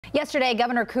Yesterday,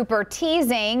 Governor Cooper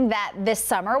teasing that this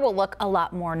summer will look a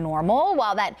lot more normal.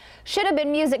 While that should have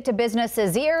been music to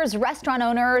businesses' ears, restaurant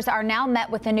owners are now met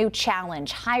with a new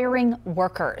challenge: hiring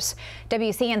workers.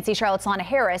 WCNC Charlotte's Lana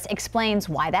Harris explains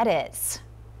why that is.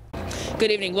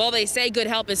 Good evening. Well, they say good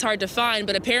help is hard to find,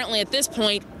 but apparently at this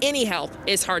point, any help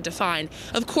is hard to find.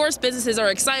 Of course, businesses are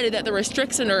excited that the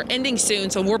restrictions are ending soon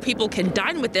so more people can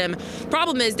dine with them.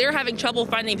 Problem is they're having trouble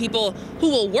finding people who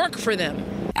will work for them.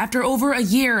 After over a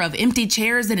year of empty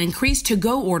chairs and increased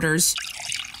to-go orders,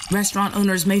 restaurant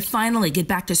owners may finally get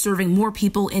back to serving more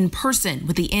people in person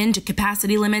with the end to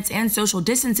capacity limits and social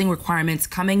distancing requirements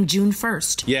coming June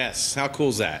 1st. Yes, how cool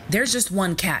is that? There's just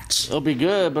one catch. It'll be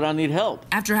good, but I need help.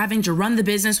 After having to run the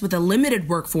business with a limited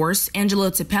workforce, Angelo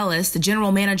Tsepelis, the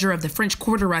general manager of the French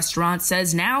Quarter restaurant,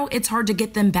 says now it's hard to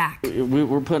get them back.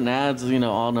 We're putting ads,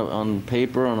 on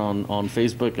paper and on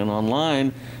Facebook and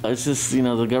online. It's just,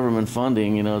 the government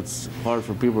funding, it's hard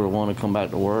for people to want to come back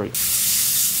to work.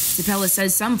 Tsepelis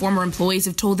says some former employees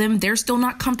have told them they're still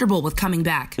not comfortable with coming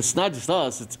back. It's not just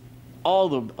us, it's all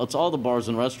the bars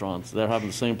and restaurants that are having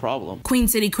the same problem. Queen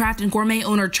City Craft and Gourmet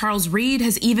owner Charles Reed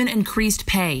has even increased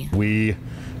pay. We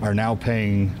are now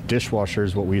paying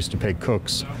dishwashers what we used to pay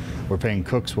cooks. We're paying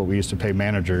cooks what we used to pay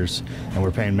managers, and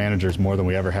we're paying managers more than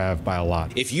we ever have by a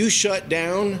lot. If you shut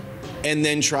down and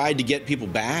then tried to get people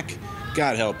back,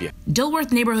 God help you.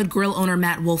 Dilworth neighborhood grill owner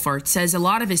Matt Wolfart says a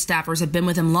lot of his staffers have been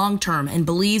with him long-term and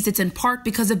believes it's in part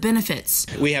because of benefits.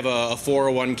 We have a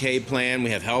 401k plan, we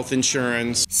have health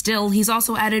insurance. Still, he's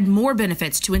also added more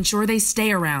benefits to ensure they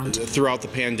stay around. Throughout the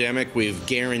pandemic, we've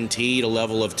guaranteed a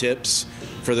level of tips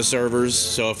for the servers,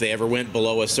 so if they ever went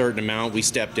below a certain amount, we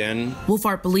stepped in.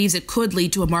 Wolfart believes it could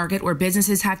lead to a market where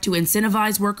businesses have to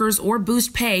incentivize workers or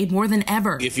boost pay more than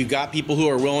ever. If you've got people who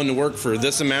are willing to work for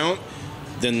this amount,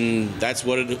 then that's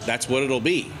what it'll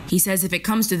be. He says if it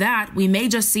comes to that, we may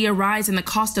just see a rise in the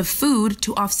cost of food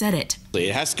to offset it.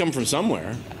 It has to come from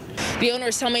somewhere. The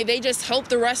owners tell me they just hope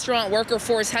the restaurant worker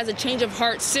force has a change of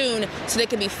heart soon so they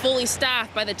can be fully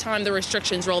staffed by the time the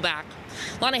restrictions roll back.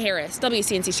 Lana Harris,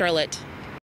 WCNC Charlotte.